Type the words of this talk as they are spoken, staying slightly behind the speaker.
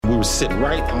Ingram sit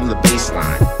right on the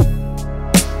baseline.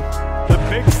 The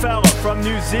big fella from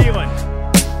New Zealand.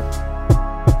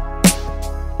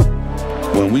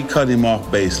 When we cut him off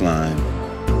baseline,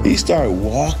 he started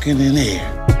walking in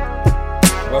air.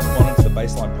 Welcome on into the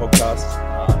Baseline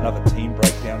Podcast. Another team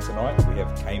breakdown tonight. We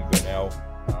have Caine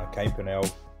Purnell,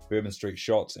 Bourbon Street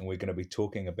Shots, and we're going to be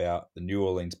talking about the New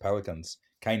Orleans Pelicans.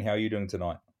 Caine, how are you doing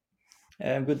tonight?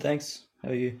 I'm good, thanks. How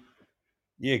are you?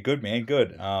 Yeah, good, man,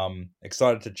 good.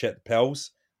 Excited to chat the Pels.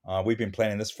 We've been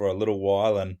planning this for a little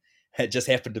while, and it just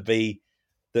happened to be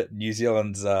that New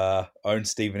Zealand's own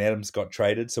Steven Adams got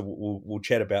traded, so we'll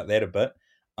chat about that a bit.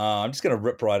 I'm just going to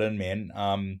rip right in,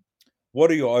 man. What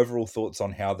are your overall thoughts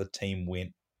on how the team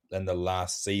went in the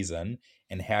last season,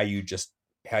 and how you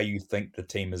think the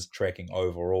team is tracking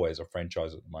overall as a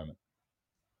franchise at the moment?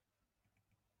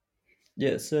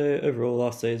 Yeah, so overall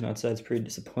last season I'd say it's pretty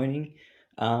disappointing.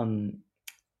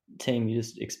 Team, you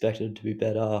just expected to be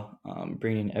better.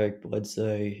 Bringing in Eric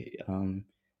Bledsoe,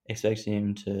 expecting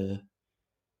him to,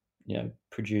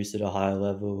 produce at a higher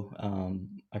level,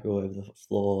 like all over the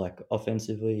floor. Like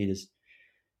offensively, he just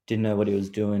didn't know what he was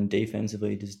doing.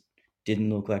 Defensively, he just didn't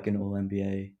look like an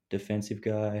All-NBA defensive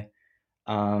guy.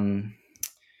 There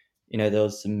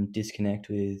was some disconnect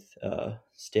with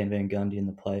Stan Van Gundy and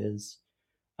the players.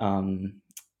 I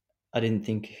didn't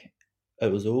think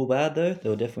it was all bad, though.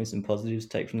 There were definitely some positives to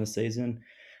take from the season.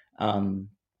 Number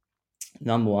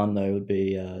one, though, would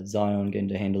be Zion getting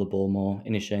to handle the ball more,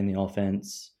 initiating the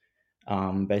offense,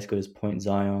 basically just point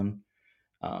Zion.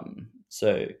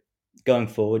 So going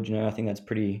forward, I think that's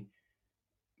pretty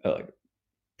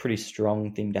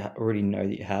strong thing to already know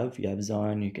that you have. You have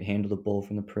Zion, who can handle the ball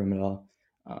from the perimeter.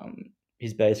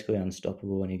 He's basically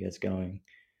unstoppable when he gets going.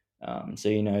 So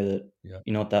you know that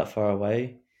You're not that far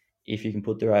away. If you can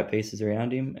put the right pieces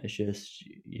around him, it's just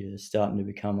you're starting to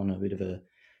become on a bit of a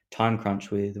time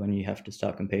crunch with when you have to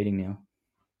start competing now.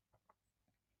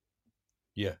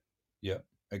 Yeah,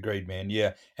 agreed, man.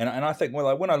 Yeah, and I think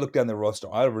when I look down the roster,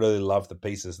 I really love the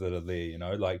pieces that are there.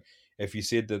 Like if you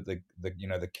said that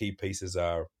the key pieces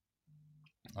are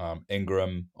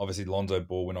Ingram, obviously Lonzo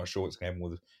Ball. We're not sure what's going to happen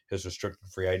with his restricted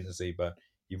free agency, but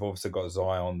you've also got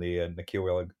Zion there,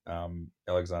 Nickeil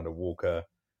Alexander Walker,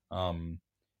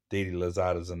 Dede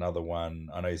Lazard is another one.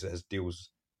 I know his deal's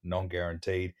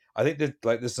non-guaranteed. I think that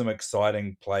there's some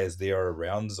exciting players there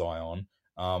around Zion,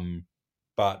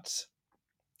 but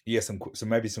yeah, some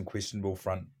maybe some questionable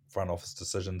front office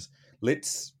decisions.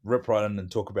 Let's rip right in and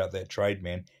talk about that trade,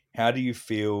 man. How do you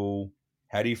feel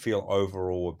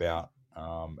overall about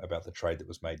the trade that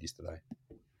was made yesterday?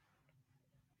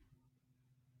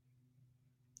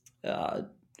 I'm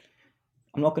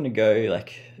not going to go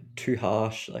too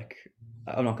harsh.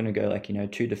 I'm not going to go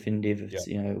too definitive if it's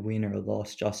a win or a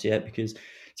loss just yet, because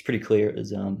it's pretty clear it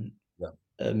was a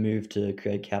move to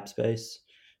create cap space.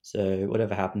 So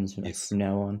whatever happens from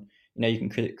now on, you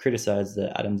can criticize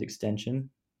the Adams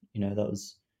extension. He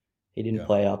didn't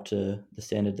play up to the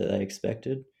standard that they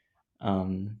expected.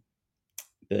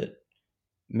 But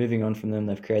moving on from them,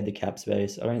 they've created the cap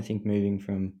space. I don't think moving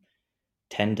from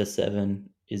 10 to 7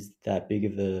 is that big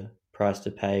of a price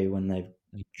to pay when they've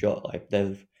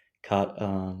cut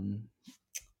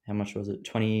how much was it?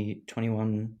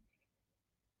 21,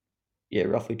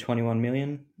 roughly 21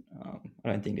 million. I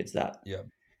don't think it's that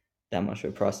much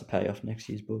of a price to pay off next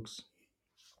year's books.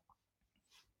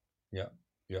 Yeah,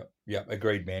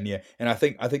 agreed, man. Yeah, and I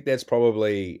think that's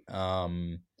probably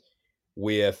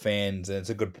where fans, and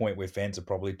it's a good point, where fans are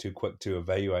probably too quick to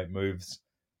evaluate moves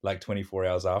like 24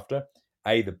 hours after.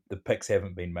 The picks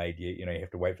haven't been made yet. You have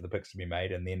to wait for the picks to be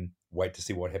made and then wait to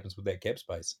see what happens with that cap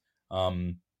space.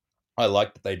 I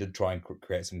like that they did try and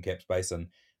create some cap space, and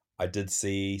I did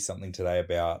see something today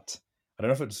about, I don't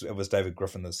know if it was David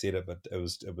Griffin that said it, but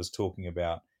it was talking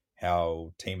about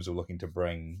how teams are looking to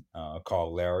bring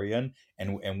Kyle Lowry in,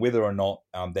 and whether or not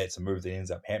that's a move that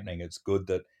ends up happening. It's good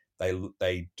that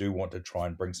they do want to try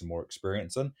and bring some more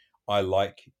experience in. I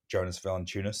like Jonas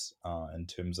Valanciunas in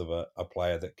terms of a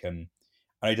player that can,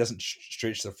 I know he doesn't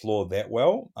stretch the floor that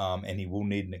well, and he will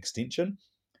need an extension,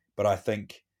 but I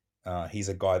think he's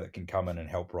a guy that can come in and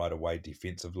help right away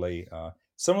defensively.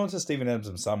 Similar to Steven Adams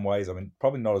in some ways. I mean,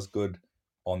 probably not as good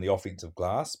on the offensive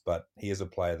glass, but he is a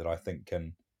player that I think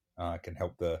can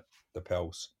help the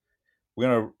Pels. We're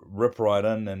going to rip right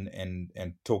in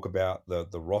and talk about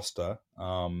the roster.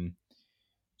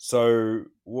 So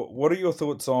what are your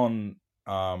thoughts on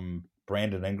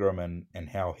Brandon Ingram and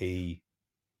how he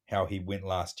went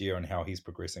last year and how he's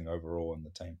progressing overall in the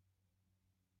team?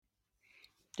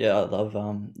 Yeah, I love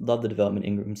the development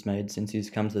Ingram's made since he's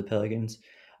come to the Pelicans.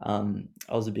 I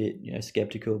was a bit,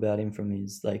 skeptical about him from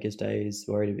his Lakers days,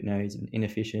 worried, he's an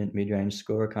inefficient mid-range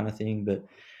scorer kind of thing. But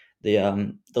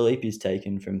the leap he's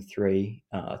taken from three,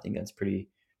 I think that's pretty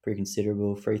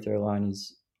considerable. Free throw line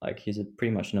is like he's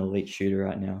pretty much an elite shooter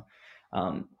right now.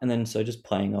 And then so just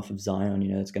playing off of Zion,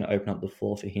 it's going to open up the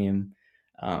floor for him.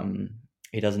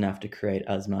 He doesn't have to create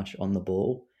as much on the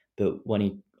ball, but when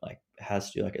he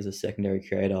has to, as a secondary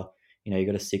creator, you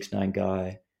got a 6'9"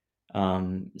 guy,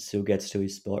 still gets to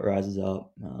his spot, rises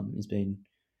up.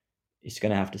 He's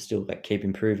going to have to still keep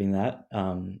improving that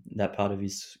part of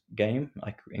his game,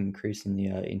 increasing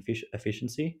the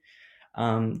efficiency.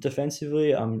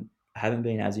 Defensively, haven't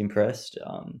been as impressed.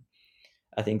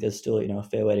 I think there's still a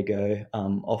fair way to go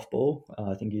off ball.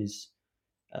 I think he's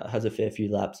has a fair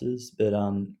few lapses, but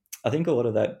I think a lot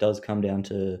of that does come down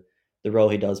to the role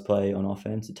he does play on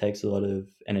offense. It takes a lot of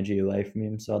energy away from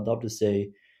him. So I'd love to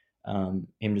see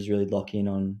him just really lock in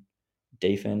on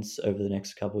defense over the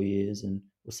next couple of years, and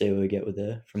we'll see where we get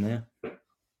from there.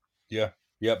 Yeah,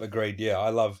 yep, agreed. Yeah, I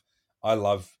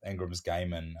love Ingram's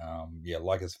game, and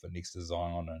like his fit next to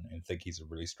Zion, and think he's a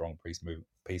really strong piece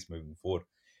moving forward.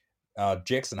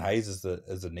 Jackson Hayes is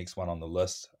the next one on the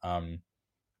list.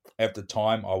 At the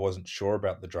time, I wasn't sure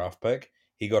about the draft pick.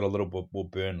 He got a little bit more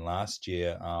burn last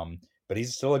year, but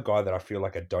he's still a guy that I feel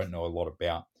like I don't know a lot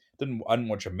about. I didn't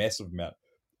watch a massive amount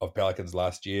of Pelicans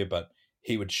last year, but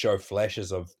he would show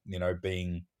flashes of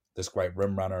being this great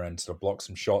rim runner and sort of block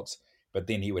some shots, but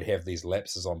then he would have these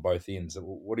lapses on both ends.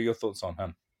 What are your thoughts on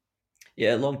him?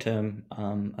 Yeah, long term,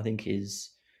 I think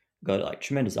he's got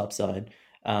tremendous upside.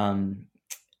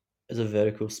 As a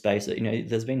vertical spacer,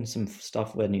 there's been some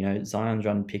stuff when Zion's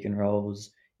run pick and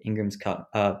rolls, Ingram's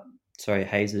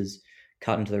Hayes'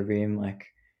 cut into the rim.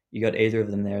 You got either of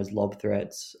them there as lob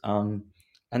threats. And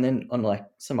then on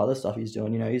some other stuff he's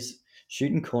doing, he's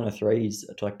shooting corner threes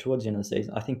towards the end of the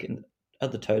season. I think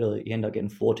at the total, he ended up getting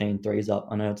 14 threes up.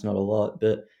 I know it's not a lot,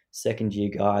 but second year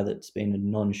guy that's been a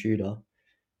non-shooter.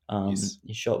 Yes.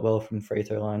 He shot well from free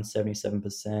throw line,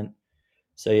 77%.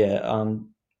 So yeah,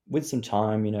 with some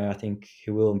time, I think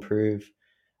he will improve.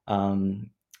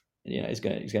 He's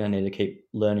gonna need to keep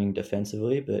learning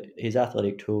defensively, but his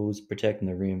athletic tools, protecting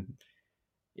the rim,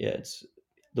 yeah,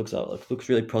 looks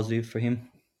really positive for him.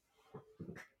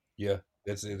 Yeah,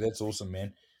 that's awesome,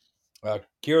 man.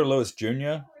 Kira Lewis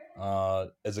Jr.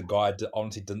 Is a guy I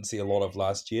honestly didn't see a lot of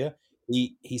last year.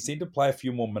 He seemed to play a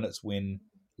few more minutes when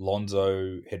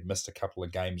Lonzo had missed a couple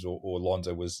of games, or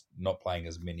Lonzo was not playing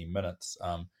as many minutes.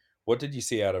 What did you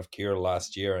see out of Kira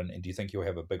last year, and do you think he'll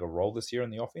have a bigger role this year in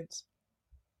the offense?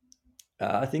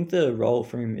 I think the role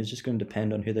for him is just going to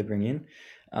depend on who they bring in.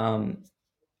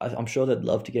 I'm sure they'd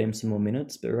love to get him some more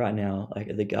minutes, but right now,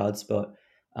 at the guard spot,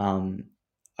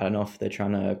 I don't know if they're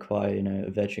trying to acquire a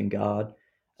veteran guard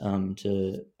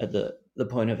to at the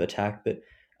point of attack, but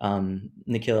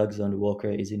Nickeil Alexander-Walker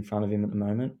is in front of him at the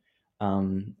moment.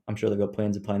 I'm sure they've got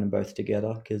plans of playing them both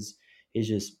together because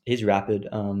he's rapid.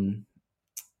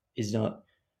 He's not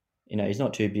he's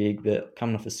not too big, but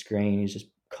coming off a screen, he's just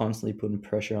constantly putting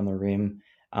pressure on the rim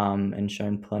and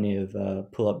shown plenty of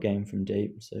pull-up game from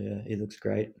deep. So yeah, he looks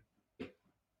great.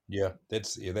 Yeah,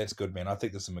 that's good, man. I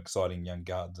think there's some exciting young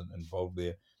guards involved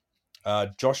there.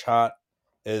 Josh Hart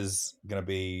is going to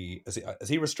be is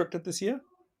he restricted this year?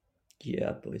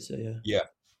 Yeah, I believe so. Yeah. Yeah.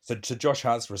 So Josh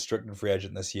Hart's restricted free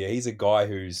agent this year. He's a guy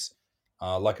who's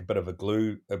like a bit of a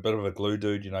glue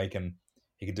dude. He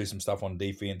can do some stuff on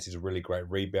defense. He's a really great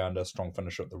rebounder, strong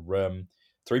finisher at the rim.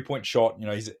 3-point shot,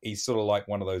 he's sort of like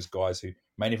one of those guys who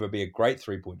may never be a great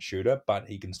 3-point shooter, but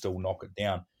he can still knock it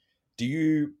down. Do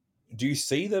you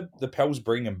see the Pels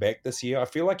bring him back this year? I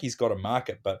feel like he's got a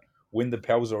market, but when the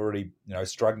Pels are already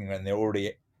struggling and they're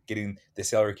already getting their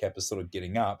salary cap is sort of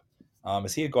getting up,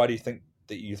 is he a guy do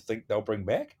you think they'll bring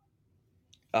back?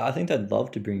 I think they'd love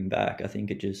to bring him back. I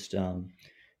think it just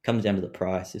comes down to the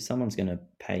price. If someone's going to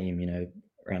pay him,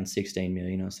 around 16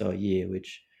 million or so a year,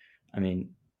 which, I mean,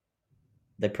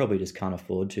 they probably just can't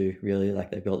afford to really.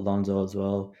 They've got Lonzo as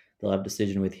well. They'll have a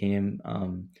decision with him.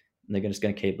 They're just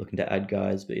going to keep looking to add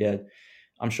guys. But yeah,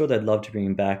 I'm sure they'd love to bring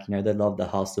him back. They'd love the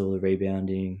hustle, the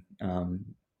rebounding.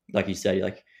 Like you said,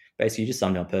 basically you just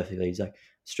summed it up perfectly. He's like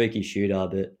streaky shooter,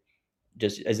 but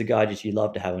just as a guy, just you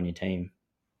love to have on your team.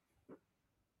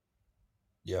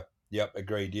 Yeah, yep,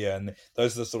 agreed. Yeah, and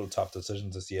those are the sort of tough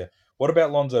decisions this year. What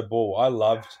about Lonzo Ball? I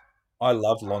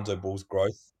loved Lonzo Ball's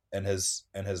growth in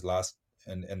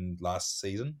last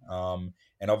season.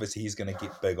 And obviously he's going to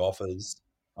get big offers.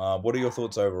 What are your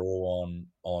thoughts overall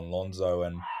on Lonzo?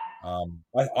 And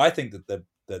I think that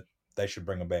they should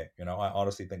bring him back. I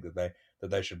honestly think that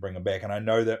they should bring him back. And I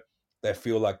know that they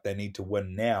feel like they need to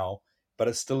win now, but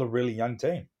it's still a really young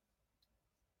team.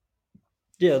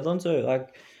 Yeah, Lonzo,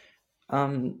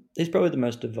 he's probably the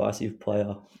most divisive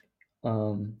player.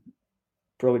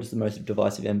 Probably just the most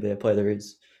divisive NBA player there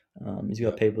is. He's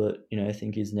got people that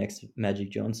think he's next Magic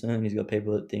Johnson. He's got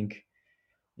people that think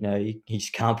he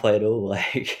just can't play at all.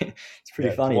 Like it's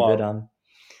pretty funny, wild.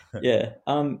 but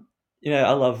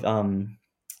I love him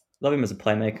as a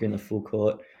playmaker in the full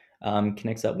court.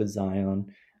 Connects up with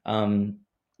Zion.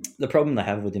 The problem they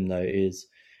have with him though is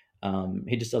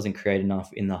he just doesn't create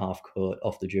enough in the half court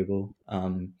off the dribble.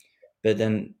 But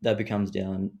then that comes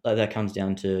down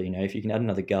to if you can add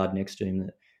another guard next to him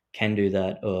that can do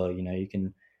that, or you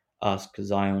can ask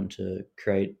Zion to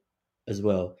create as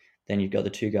well. Then you've got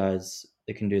the two guys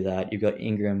that can do that. You've got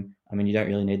Ingram. I mean, you don't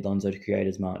really need Lonzo to create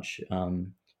as much.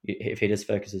 If he just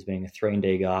focuses being a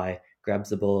 3-and-D guy, grabs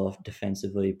the ball off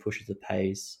defensively, pushes the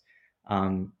pace,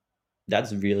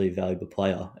 that's a really valuable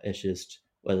player. It's just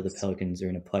whether the Pelicans are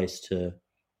in a place to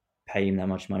pay him that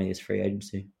much money as free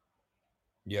agency.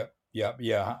 Yeah,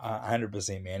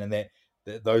 100%, man. And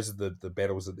those are the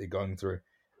battles that they're going through.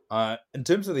 In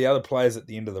terms of the other players at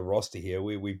the end of the roster here,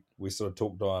 we sort of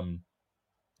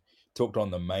talked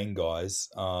on the main guys.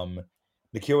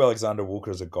 Nickeil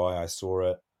Alexander-Walker is a guy I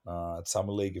saw at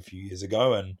Summer League a few years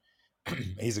ago, and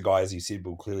he's a guy, as you said,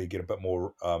 will clearly get a bit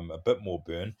more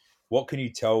burn. What can you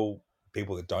tell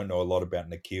people that don't know a lot about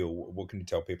Nickeil? What can you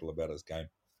tell people about his game?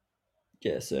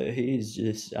 Yeah, so he's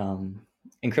just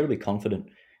incredibly confident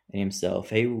in himself.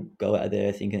 He will go out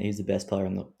there thinking he's the best player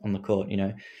on the court.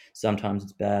 Sometimes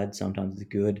it's bad, sometimes it's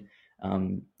good.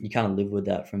 You kind of live with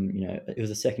that from he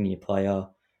was a second-year player.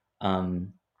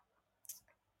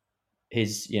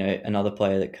 He's another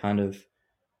player that kind of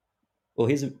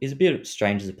he's a bit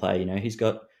strange as a player. He's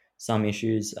got some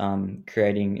issues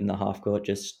creating in the half court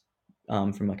just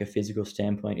from like a physical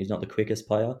standpoint. He's not the quickest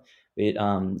player, but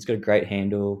he's got a great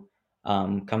handle,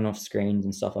 coming off screens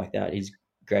and stuff like that. He's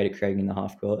great at creating in the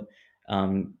half court,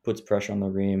 puts pressure on the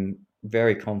rim,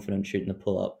 very confident shooting the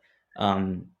pull-up.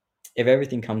 If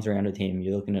everything comes around with him,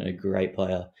 you're looking at a great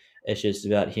player. It's just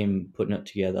about him putting it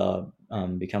together,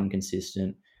 becoming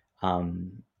consistent.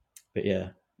 But yeah,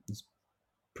 it's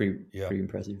pretty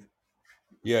impressive.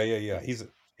 Yeah.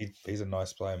 He's a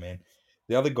nice player, man.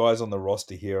 The other guys on the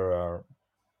roster here are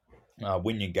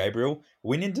Wenyen Gabriel.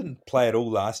 Wenyen didn't play at all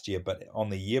last year, but on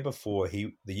the year before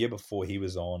he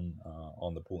was on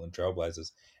the Portland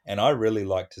Trailblazers, and I really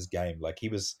liked his game. Like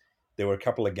there were a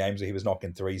couple of games where he was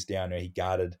knocking threes down, where he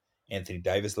guarded Anthony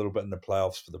Davis a little bit in the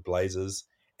playoffs for the Blazers,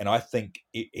 and I think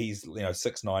he's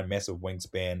 6'9", massive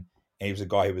wingspan, and he was a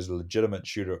guy who was a legitimate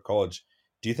shooter at college.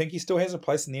 Do you think he still has a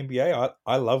place in the NBA?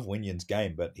 I love Wenyen's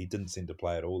game, but he didn't seem to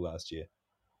play at all last year.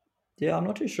 Yeah, I'm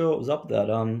not too sure what was up with that.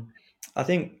 I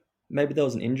think maybe there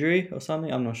was an injury or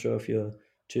something. I'm not sure if you're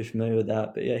too familiar with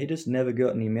that, but yeah, he just never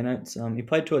got any minutes. He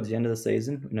played towards the end of the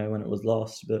season, when it was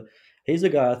lost. But he's a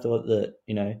guy I thought that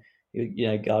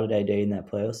he guarded AD in that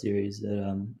playoff series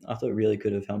that I thought really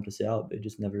could have helped us out, but it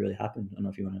just never really happened. I don't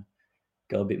know if you want to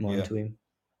go a bit more into him.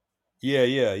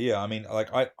 Yeah. I mean,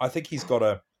 like I think he's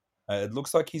got it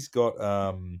looks like he's got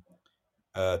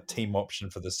a team option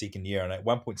for the second year, and at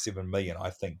 1.7 million, I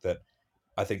think that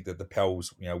the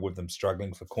Pels, with them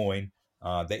struggling for coin,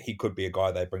 that he could be a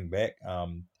guy they bring back.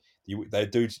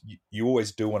 You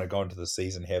always do want to go into the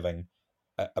season having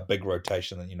a big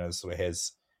rotation that sort of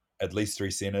has at least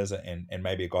 3 centers and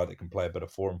maybe a guy that can play a bit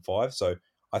of 4 and 5. So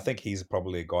I think he's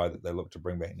probably a guy that they look to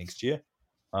bring back next year.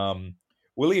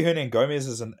 Willie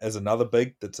Hernangomez is another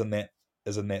big that's in that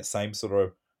same sort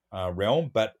of realm,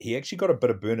 but he actually got a bit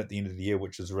of burn at the end of the year,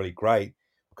 which is really great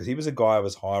because he was a guy I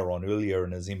was higher on earlier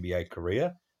in his NBA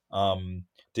career.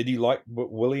 Did you like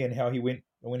Willie and how he went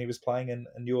when he was playing in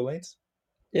New Orleans?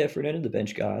 Yeah, for an end of the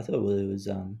bench guy, I thought Willie was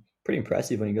pretty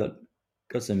impressive when he got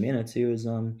some minutes. He was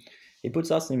he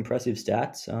puts us some impressive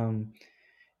stats.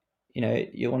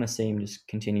 You want to see him just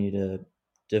continue to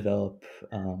develop,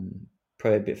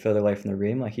 probably a bit further away from the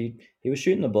rim. Like he was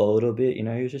shooting the ball a little bit. He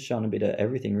was just showing a bit of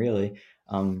everything really.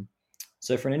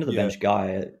 So for an end of the bench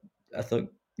guy, I thought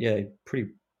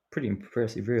pretty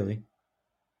impressive really.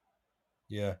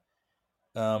 Yeah.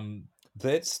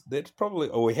 That's probably.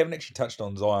 Oh, we haven't actually touched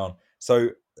on Zion. So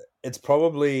it's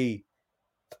probably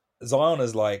Zion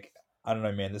is like, I don't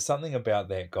know, man. There's something about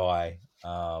that guy.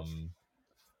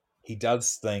 He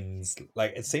does things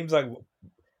like it seems like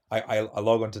I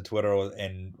log onto Twitter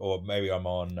or maybe I'm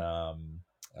on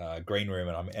Green Room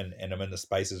and I'm in the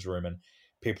Spaces room and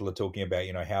people are talking about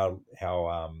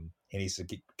how he needs to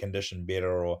get conditioned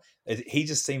better he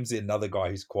just seems another guy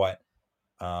who's quite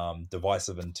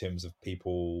divisive in terms of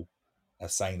people are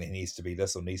saying that he needs to be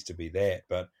this or needs to be that.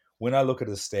 But when I look at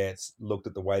his stats, looked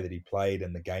at the way that he played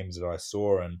and the games that I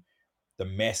saw and the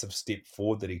massive step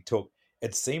forward that he took,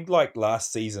 it seemed like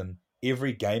last season,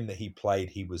 every game that he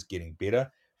played, he was getting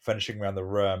better, finishing around the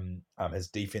rim. His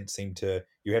defense seemed to,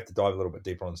 you have to dive a little bit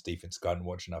deeper on his defense, I didn't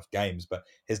watch enough games, but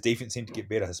his defense seemed to get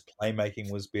better. His playmaking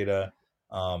was better.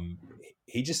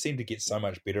 He just seemed to get so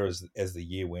much better as the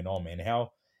year went on, man.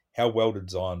 How well did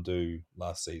Zion do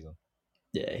last season?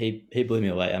 Yeah, he blew me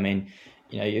away. I mean,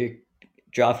 you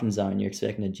drafting Zion, you're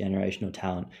expecting a generational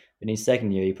talent. But in his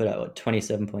second year, he put out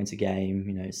 27 points a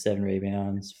game, 7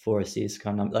 rebounds, 4 assists,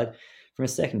 kind of like from a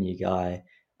second year guy.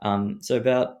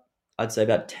 So I'd say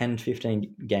about 10,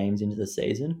 15 games into the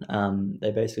season,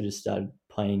 they basically just started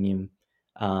playing him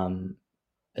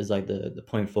as like the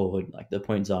point forward, like the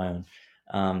point Zion,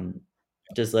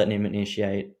 just letting him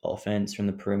initiate offense from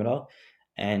the perimeter.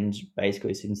 And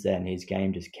basically since then, his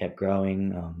game just kept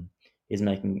growing. He's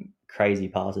making crazy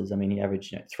passes. I mean, he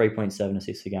averaged 3.7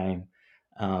 assists a game,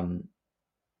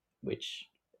 which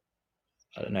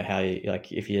I don't know how you,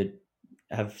 like, if you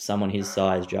have someone his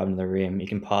size driving to the rim, he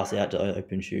can pass out to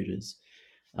open shooters.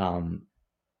 In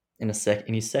his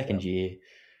second year,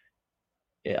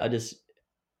 yeah, I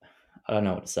don't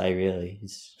know what to say really.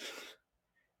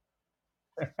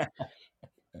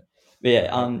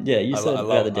 Yeah, you said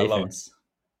about the I love defense.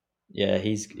 Yeah,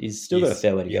 he's still got a Yes.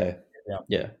 fair way to Yeah. go. Yeah.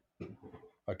 Yeah.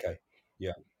 Okay.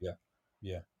 Yeah. Yeah.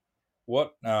 Yeah.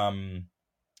 What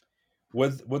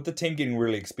with the team getting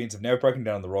really expensive now, breaking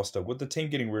down the roster, with the team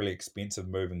getting really expensive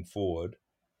moving forward,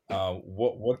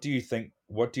 what do you think?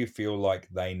 What do you feel like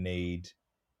they need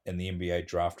in the NBA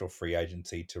draft or free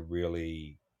agency to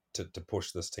really to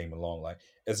push this team along? Like,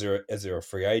 is there a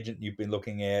free agent you've been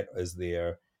looking at? Is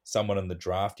there someone in the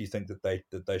draft you think that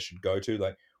they should go to?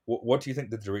 Like, what do you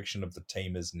think the direction of the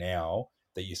team is now?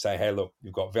 That you say, hey, look,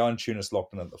 we've got Valanciunas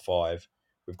locked in at the 5,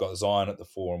 we've got Zion at the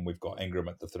 4, and we've got Ingram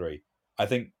at the 3. I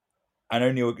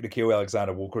know Nickeil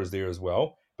Alexander-Walker is there as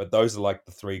well, but those are like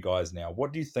the 3 guys now.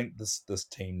 What do you think this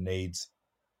team needs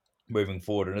moving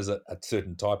forward? And is it a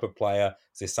certain type of player?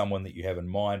 Is there someone that you have in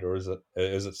mind, or is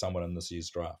it someone in this year's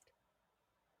draft?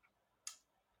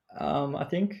 I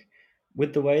think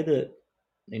with the way that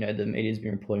the media's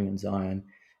been reporting on Zion,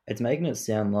 it's making it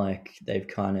sound like they've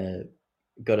kind of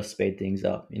got to speed things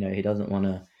up. He doesn't want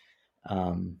to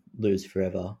lose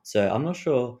forever. So I'm not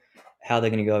sure how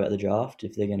they're going to go about the draft.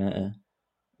 If they're going to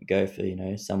go for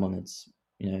someone that's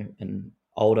an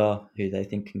older who they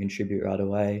think can contribute right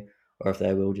away, or if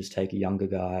they will just take a younger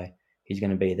guy who's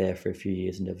going to be there for a few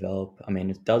years and develop. I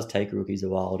mean, it does take rookies a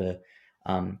while to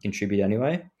contribute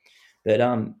anyway. But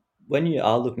when you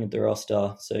are looking at the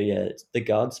roster, so yeah, the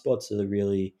guard spots are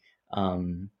really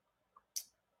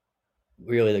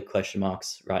the question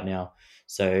marks right now.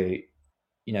 So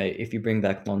if you bring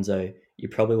back Lonzo, you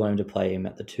probably want him to play him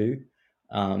at the 2.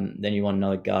 Then you want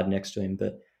another guard next to him,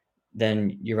 but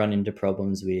then you run into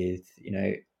problems with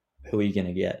who are you going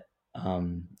to get?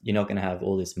 You're not going to have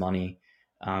all this money.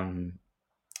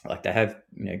 Like they have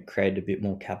created a bit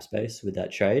more cap space with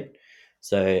that trade.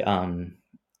 So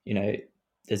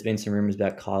there's been some rumors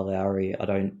about Kyle Lowry. I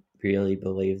don't really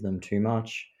believe them too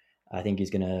much. I think he's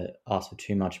going to ask for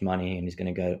too much money and he's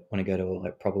going to want to go to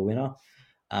a proper winner.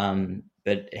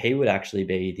 But he would actually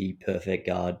be the perfect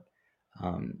guard.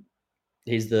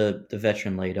 He's the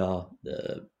veteran leader.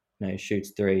 Shoots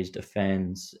threes,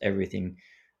 defends everything.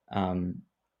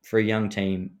 For a young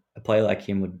team, a player like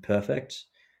him would be perfect.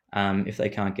 If they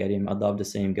can't get him, I'd love to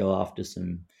see him go after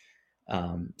some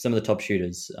of the top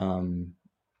shooters.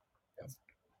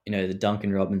 The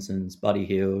Duncan Robinsons, Buddy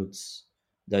Hields,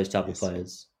 those type of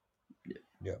players.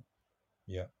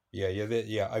 Yeah.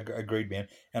 Agreed, man.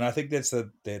 And I think that's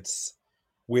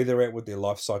where they're at with their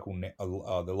life cycle,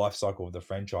 the life cycle of the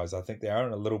franchise. I think they are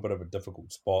in a little bit of a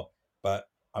difficult spot, but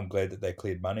I'm glad that they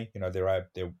cleared money.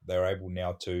 They're able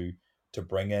now to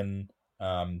bring in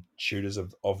shooters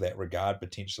of that regard,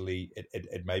 potentially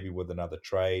it maybe with another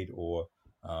trade or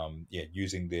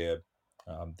using their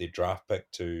draft pick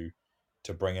to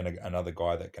bring in another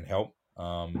guy that can help.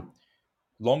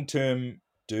 Long term,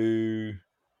 do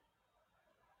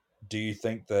you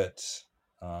think that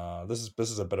this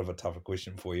is a bit of a tougher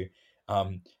question for you?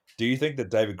 Do you think that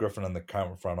David Griffin and the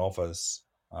current front office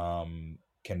can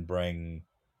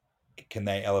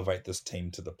they elevate this team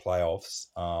to the playoffs?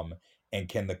 And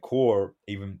can the core,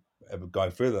 even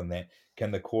going further than that,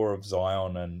 can the core of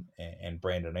Zion and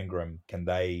Brandon Ingram,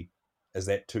 is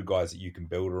that 2 guys that you can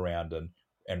build around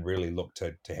and really look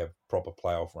to have proper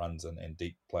playoff runs and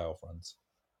deep playoff runs?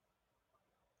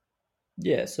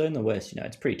 Yeah, so in the West,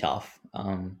 it's pretty tough.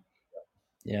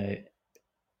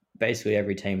 basically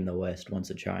every team in the West wants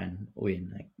to try and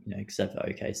win, like, except for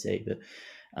OKC. But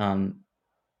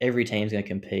every team's going to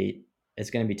compete. It's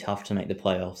going to be tough to make the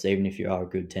playoffs, even if you are a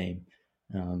good team.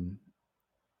 Um,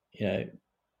 you know,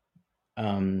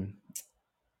 um,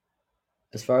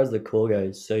 as far as the core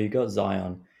goes, so you got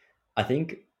Zion. I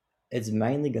think it's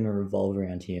mainly going to revolve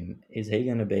around him. Is he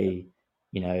going to be,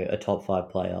 a top 5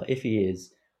 player? If he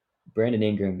is, Brandon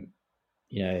Ingram,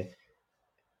 you know,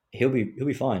 he'll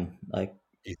be fine. Like,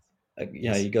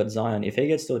 Yes. you got Zion. If he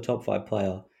gets to a top 5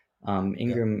 player,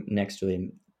 Ingram next to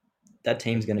him, that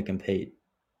team's going to compete.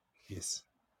 Yes.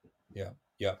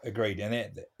 Yeah, agreed.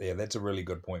 And that's a really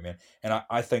good point, man. And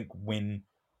I think when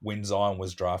Zion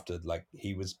was drafted, like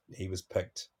he was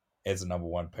picked as a number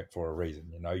 1 pick for a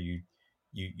reason.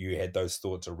 You had those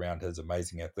thoughts around his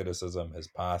amazing athleticism, his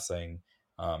passing.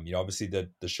 Obviously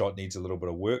the shot needs a little bit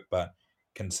of work, but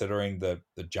considering the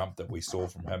jump that we saw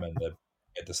from him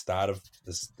at the start of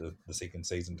the second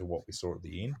season to what we saw at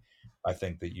the end, I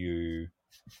think you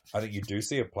do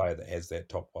see a player that has that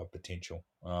top 5 potential.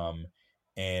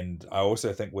 And I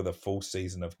also think with a full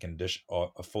season of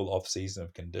a full off season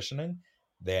of conditioning,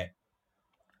 that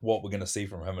what we're going to see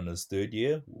from him in his third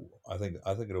year, I think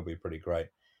it'll be pretty great.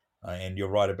 And you're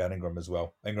right about Ingram as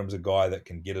well. Ingram's a guy that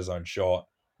can get his own shot.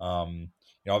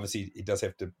 Obviously he does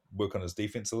have to work on his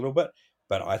defense a little bit,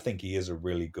 but I think he is a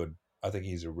really good. I think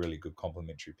he's a really good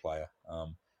complementary player.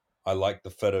 I like the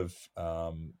fit of.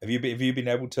 Have you been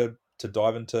able to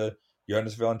dive into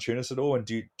Jonas Valanciunas at all? And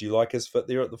do you like his fit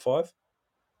there at the 5?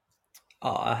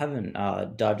 I haven't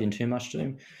dived in too much to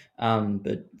him,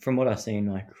 but from what I've seen,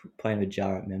 like playing with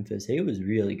Jar at Memphis, he was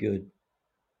really good.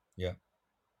 Yeah.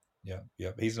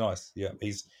 He's nice. Yeah,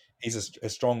 he's a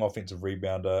strong offensive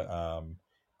rebounder.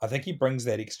 I think he brings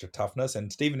that extra toughness,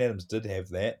 and Steven Adams did have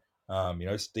that.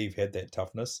 Steve had that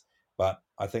toughness, but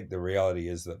I think the reality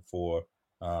is that for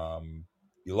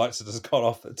your lights have just got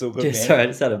off. It's all good, Yeah, man. sorry, I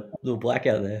just had a little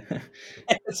blackout there.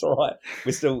 It's all right.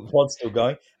 Pod's still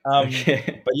going.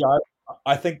 Okay. But yeah,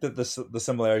 I think that the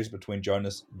similarities between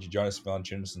Jonas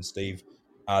Valanciunas and Steve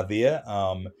are there.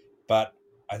 But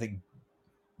I think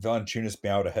Valanciunas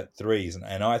being able to hit threes,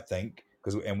 and I think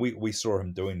we saw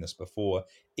him doing this before,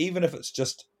 even if it's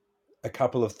just a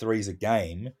couple of threes a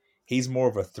game, he's more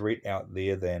of a threat out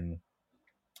there than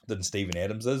Steven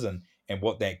Adams is, and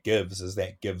what that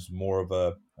gives more of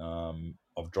a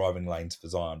of driving lanes for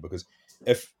Zion, because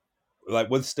if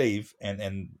like with Steve and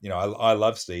I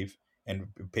love Steve, and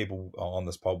people on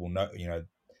this pod will know,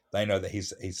 they know that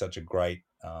he's such a great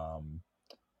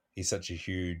he's such a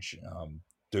huge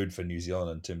dude for New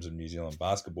Zealand in terms of New Zealand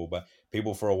basketball. But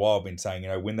people for a while have been saying,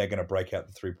 when they're going to break out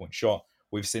the 3-point shot.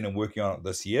 We've seen him working on it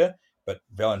this year, but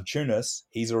Valanciunas,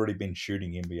 he's already been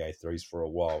shooting NBA threes for a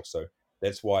while. So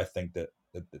that's why I think that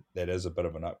is a bit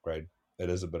of an upgrade. It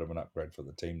is a bit of an upgrade for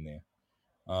the team there.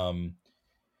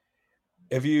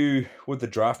 Have you, with the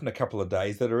draft in a couple of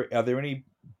days, are there any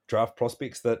draft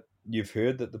prospects that you've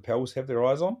heard that the Pels have their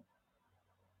eyes on?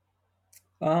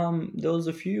 There was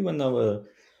a few when they were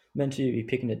meant to be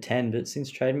picking at 10, but since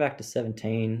trading back to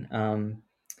 17,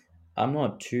 I'm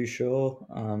not too sure.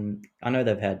 I know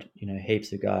they've had,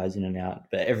 heaps of guys in and out,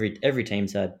 but every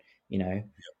team's had,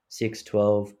 6,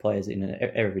 12 players in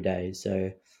it every day.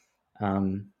 So,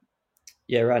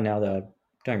 yeah, right now they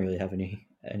don't really have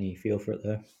any feel for it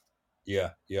though. Yeah.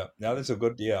 Now that's a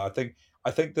good. Yeah, I think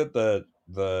that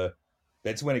the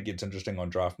that's when it gets interesting on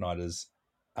draft night is,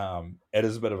 it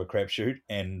is a bit of a crapshoot,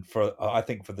 and I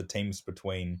think for the teams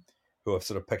who are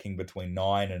sort of picking between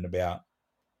 9 and about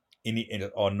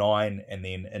or 9 and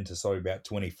then into about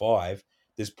 25,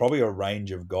 there's probably a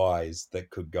range of guys that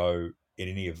could go at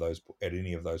any of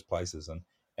those places, and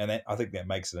I think that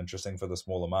makes it interesting for the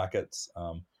smaller markets.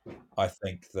 I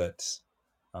think that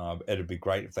it'd be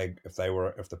great if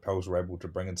the Pels were able to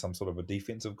bring in some sort of a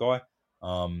defensive guy,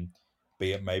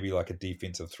 be it maybe like a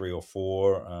defensive 3 or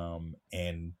 4,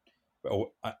 and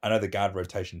I know the guard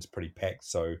rotation is pretty packed.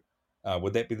 So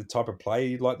would that be the type of player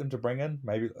you'd like them to bring in?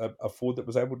 Maybe a forward that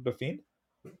was able to defend.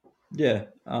 Yeah.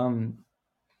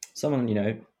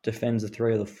 Someone defends the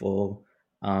 3 or the 4,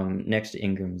 next to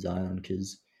Ingram, Zion,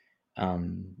 because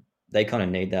they kind of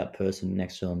need that person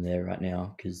next to them there right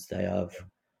now, because they have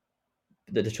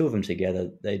the 2 of them together.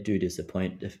 They do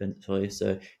disappoint defensively.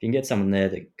 So if you can get someone there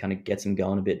that kind of gets them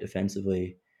going a bit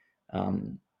defensively,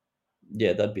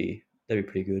 yeah, that'd be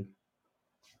pretty good.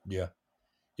 Yeah,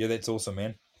 that's awesome,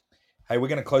 man. Hey, we're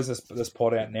going to close this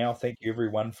pod out now. Thank you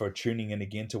everyone for tuning in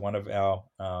again to one of our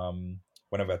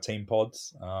team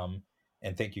pods,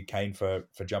 and thank you, Caine, for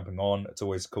jumping on. It's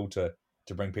always cool to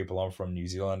bring people on from New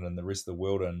Zealand and the rest of the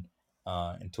world, and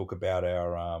talk about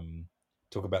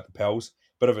talk about the Pels.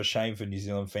 Bit of a shame for New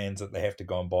Zealand fans that they have to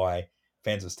go and buy,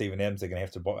 fans of Stephen Adams, they're going to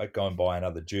have to go and buy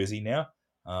another jersey now.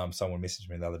 Someone messaged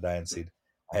me the other day and said,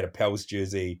 I had a Pels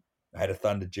jersey, I had a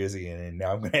Thunder jersey, and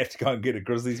now I'm going to have to go and get a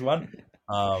Grizzlies one.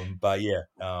 But yeah,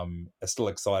 it's still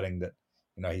exciting that,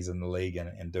 you know, he's in the league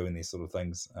and doing these sort of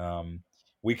things.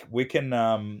 Where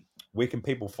can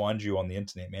people find you on the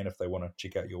internet, man, if they want to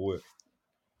check out your work?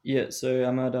 Yeah, so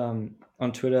I'm at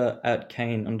on Twitter at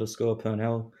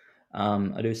Caine_Purnell.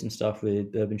 I do some stuff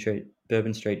with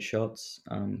Bourbon Street Shots,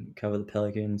 cover the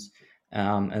Pelicans,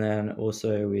 and then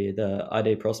also with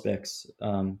ID Prospects.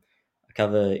 I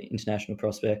cover international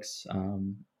prospects,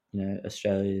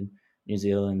 Australia, New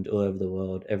Zealand, all over the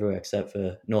world, everywhere except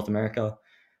for North America.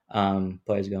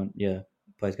 Players going to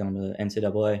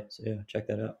NCAA, so yeah, check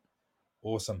that out.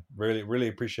 Awesome. Really, really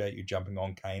appreciate you jumping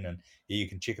on, Caine, and yeah, you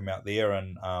can check him out there.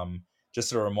 And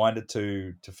just a reminder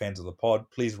to fans of the pod,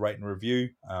 please rate and review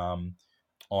on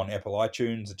Apple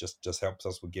iTunes. It just helps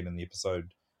us with getting the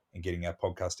episode and getting our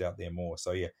podcast out there more.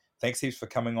 So yeah, thanks heaps for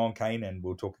coming on, Caine, and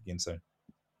we'll talk again soon.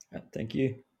 Thank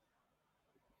you.